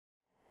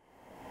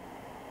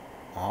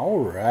All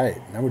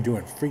right, now we're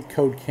doing free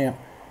code camp,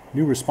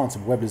 new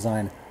responsive web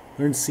design,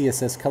 learn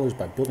CSS colors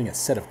by building a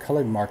set of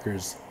colored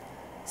markers,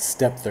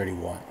 step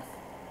 31.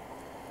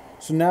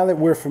 So now that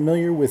we're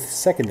familiar with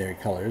secondary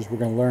colors, we're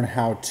going to learn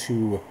how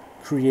to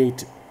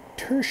create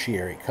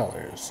tertiary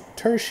colors.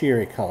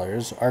 Tertiary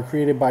colors are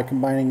created by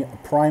combining a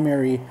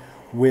primary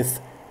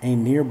with a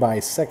nearby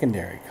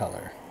secondary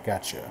color.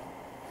 Gotcha.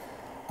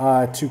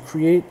 To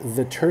create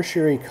the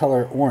tertiary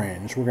color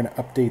orange, we're going to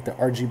update the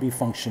RGB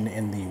function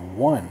in the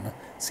 1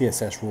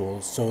 CSS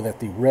rules so that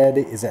the red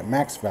is at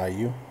max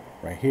value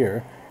right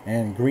here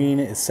and green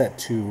is set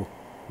to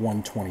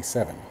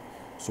 127.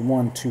 So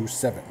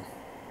 127.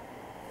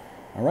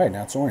 All right,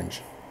 now it's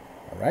orange.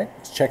 All right,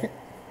 let's check it.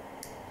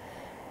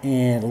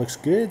 And it looks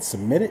good.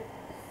 Submit it.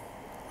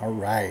 All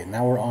right,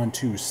 now we're on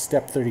to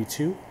step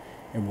 32,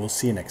 and we'll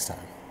see you next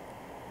time.